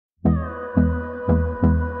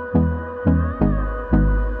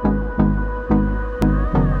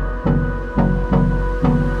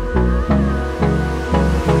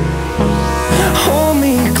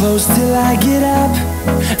I get up,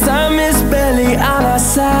 time is barely on our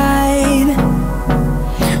side.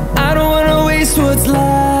 I don't wanna waste what's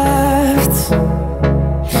left.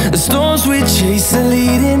 The storms we chase are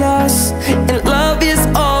leading us, and love is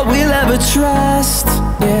all we'll ever trust.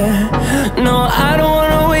 Yeah, no, I don't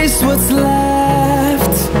wanna waste what's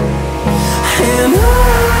left. And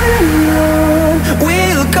on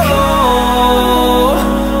we'll go,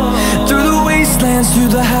 through the wastelands,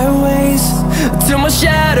 through the highways, till my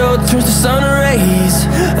shadow turns to sun rays.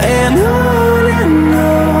 And on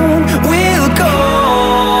we'll go,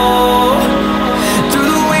 through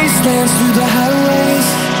the wastelands, through the highways,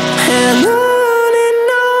 and on we'll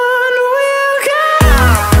go.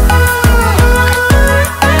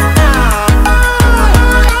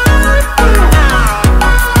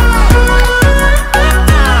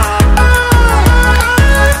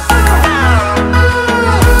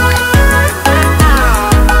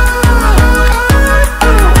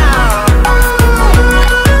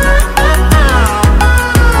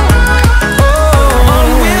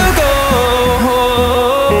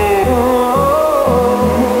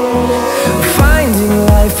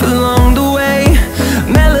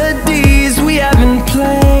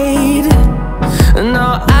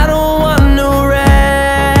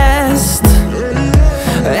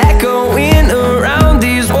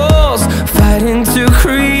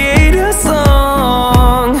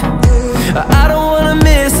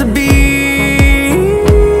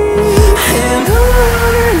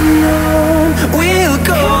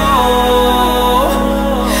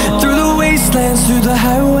 Through the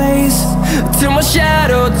highways, till my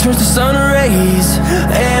shadow turns to sun rays.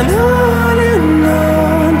 And on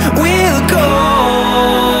we'll go,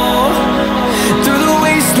 through the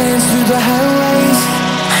wastelands, through the highways,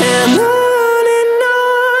 and on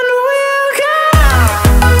we'll go.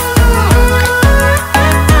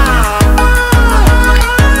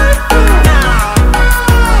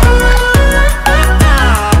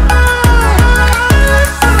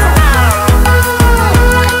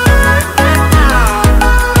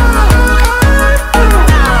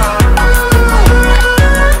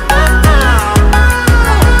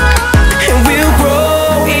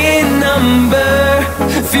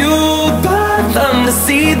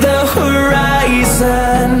 See the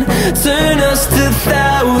horizon turn us to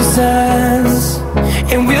thousands,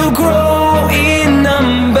 and we'll grow in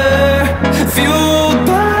number, fueled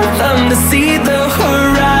by them to see the